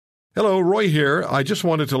Hello, Roy here. I just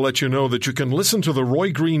wanted to let you know that you can listen to The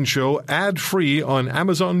Roy Green Show ad-free on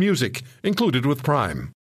Amazon Music, included with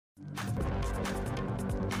Prime.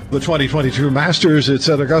 The 2022 Masters, it's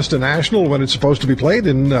at Augusta National when it's supposed to be played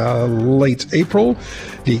in late April.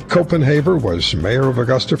 Dee Kopenhaver was mayor of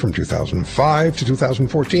Augusta from 2005 to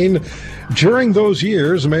 2014. During those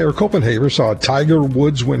years, Mayor Kopenhaver saw Tiger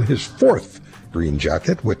Woods win his fourth green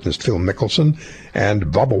jacket, witnessed Phil Mickelson and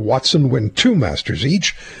Bubba Watson win 2 Masters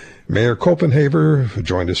each. Mayor Kopenhaver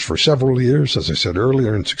joined us for several years, as I said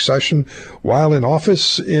earlier, in succession, while in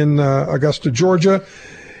office in Augusta, Georgia.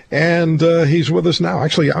 And he's with us now.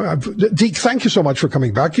 Actually, Deke, thank you so much for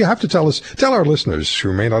coming back. You have to tell our listeners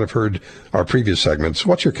who may not have heard our previous segments,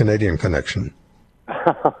 what's your Canadian connection?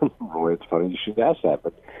 Roy, it's funny you should ask that,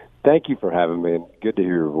 but thank you for having me, and good to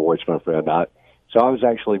hear your voice, my friend. I was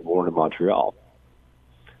actually born in Montreal.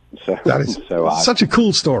 So that is such a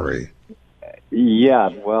cool story. Yeah,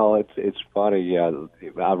 well, it's funny. I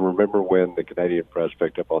remember when the Canadian press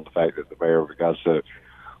picked up on the fact that the mayor of Augusta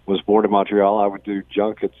was born in Montreal. I would do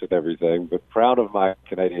junkets and everything, but proud of my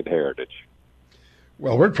Canadian heritage.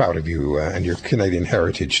 Well, we're proud of you and your Canadian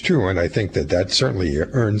heritage, too, and I think that certainly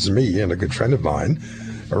earns me and a good friend of mine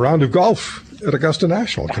a round of golf at Augusta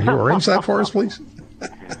National. Can you arrange that for us, please?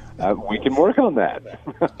 We can work on that.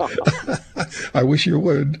 I wish you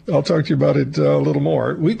would. I'll talk to you about it a little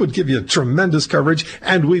more. We would give you tremendous coverage,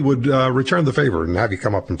 and we would return the favor and have you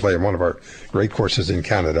come up and play in one of our great courses in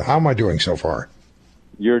Canada. How am I doing so far?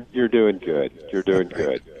 You're doing good. You're doing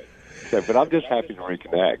good. So, but I'm just happy to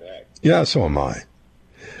reconnect. Yeah, so am I.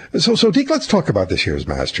 So Deke, let's talk about this year's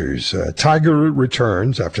Masters. Tiger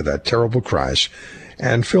returns after that terrible crash,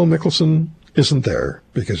 and Phil Mickelson isn't there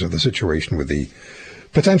because of the situation with the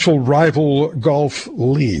potential rival golf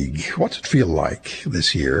league. What's it feel like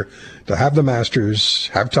this year to have the Masters,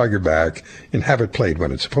 have Tiger back, and have it played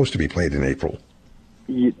when it's supposed to be played in April?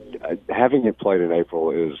 Having it played in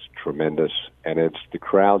April is tremendous, and the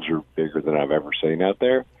crowds are bigger than I've ever seen out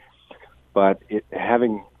there. But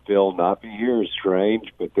having Phil not be here is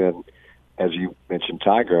strange. But then, as you mentioned,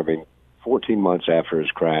 Tiger, 14 months after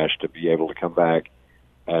his crash, to be able to come back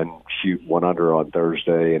and shoot 1 under on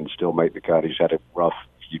Thursday and still make the cut. He's had a rough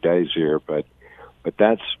few days here, but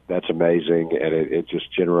that's amazing, and it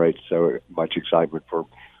just generates so much excitement for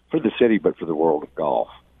the city, but for the world of golf.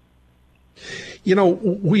 You know,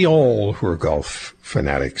 we all who are golf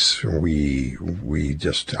fanatics, we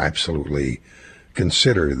just absolutely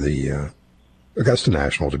consider the Augusta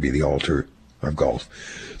National to be the altar of golf.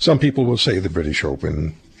 Some people will say the British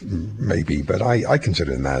Open, maybe, but I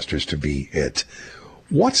consider the Masters to be it.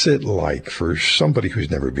 What's it like for somebody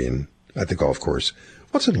who's never been at the golf course?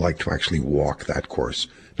 What's it like to actually walk that course?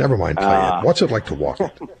 Never mind play it. What's it like to walk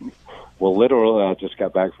it? Well, literally, I just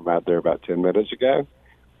got back from out there about 10 minutes ago.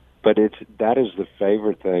 But that is the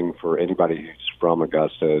favorite thing for anybody who's from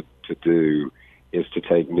Augusta to do, is to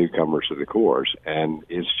take newcomers to the course. And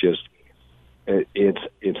it's just,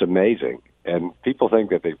 it's amazing. And people think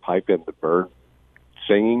that they pipe in the bird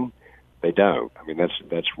singing. They don't.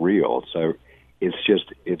 That's real. So it's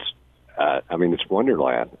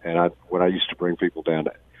Wonderland. And when I used to bring people down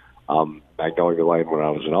to Magnolia Lane when I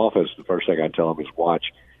was in office, the first thing I tell them is watch.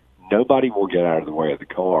 Nobody will get out of the way of the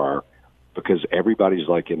car because everybody's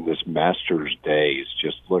like in this Masters daze,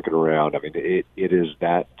 just looking around. It is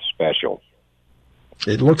that special.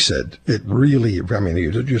 It looks it. It really,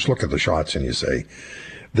 you just look at the shots and you say,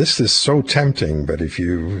 this is so tempting, but if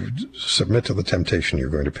you submit to the temptation, you're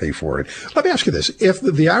going to pay for it. Let me ask you this. If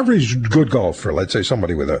the average good golfer, let's say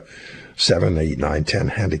somebody with a 7, 8, 9, 10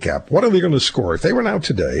 handicap, what are they going to score? If they were out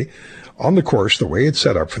today on the course, the way it's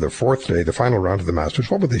set up for the fourth day, the final round of the Masters,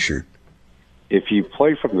 what would they shoot? If you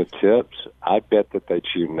play from the tips, I bet that they'd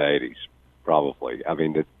shoot in the 80s, probably.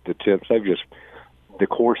 The tips, the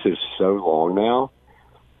course is so long now,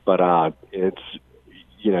 but it's,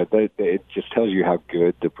 it just tells you how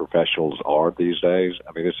good the professionals are these days.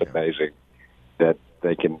 It's amazing that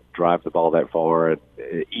they can drive the ball that far. And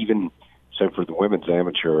even so, for the women's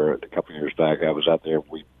amateur, a couple of years back, I was out there.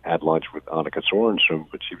 We had lunch with Annika Sorensen,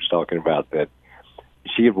 but she was talking about that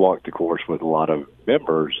she had walked the course with a lot of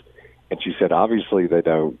members, and she said obviously they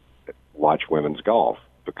don't watch women's golf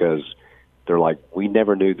because they're like, we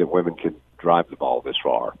never knew that women could drive the ball this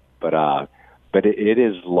far. But it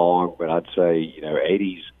is long, but I'd say,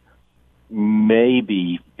 80s,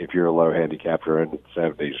 maybe if you're a low handicap, you're in the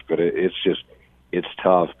 70s. But it's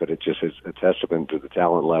tough, but it just is a testament to the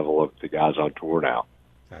talent level of the guys on tour now.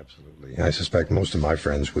 Absolutely. I suspect most of my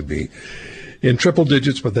friends would be in triple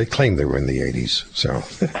digits, but they claim they were in the 80s. So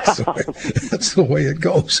that's the way it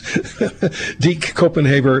goes. Deke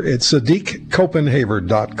Copenhaver, it's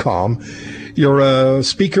DekeCopenhaver.com. You're a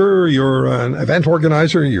speaker, you're an event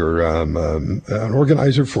organizer, you're an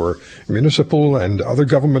organizer for municipal and other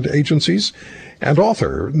government agencies, and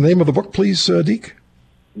author. Name of the book, please, Deke?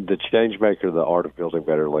 The Changemaker, The Art of Building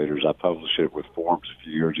Better Leaders. I published it with Forbes a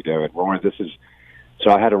few years ago. And Roy, so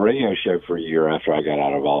I had a radio show for a year after I got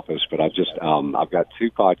out of office, but I've got 2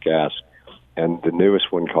 podcasts, and the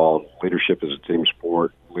newest one called Leadership is a Team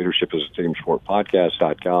Sport, Leadership is a Team Sport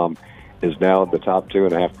Podcast.com is now in the top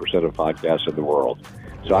 2.5% of podcasts in the world.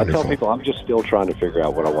 So Wonderful. I tell people I'm just still trying to figure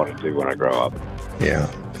out what I want to do when I grow up. Yeah.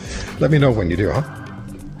 Let me know when you do, huh?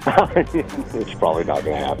 It's probably not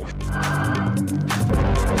going to happen.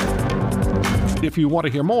 If you want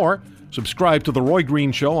to hear more, subscribe to The Roy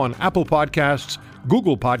Green Show on Apple Podcasts,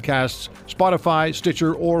 Google Podcasts, Spotify,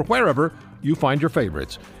 Stitcher, or wherever you find your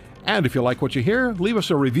favorites. And if you like what you hear, leave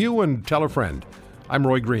us a review and tell a friend. I'm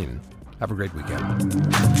Roy Green. Have a great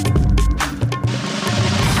weekend.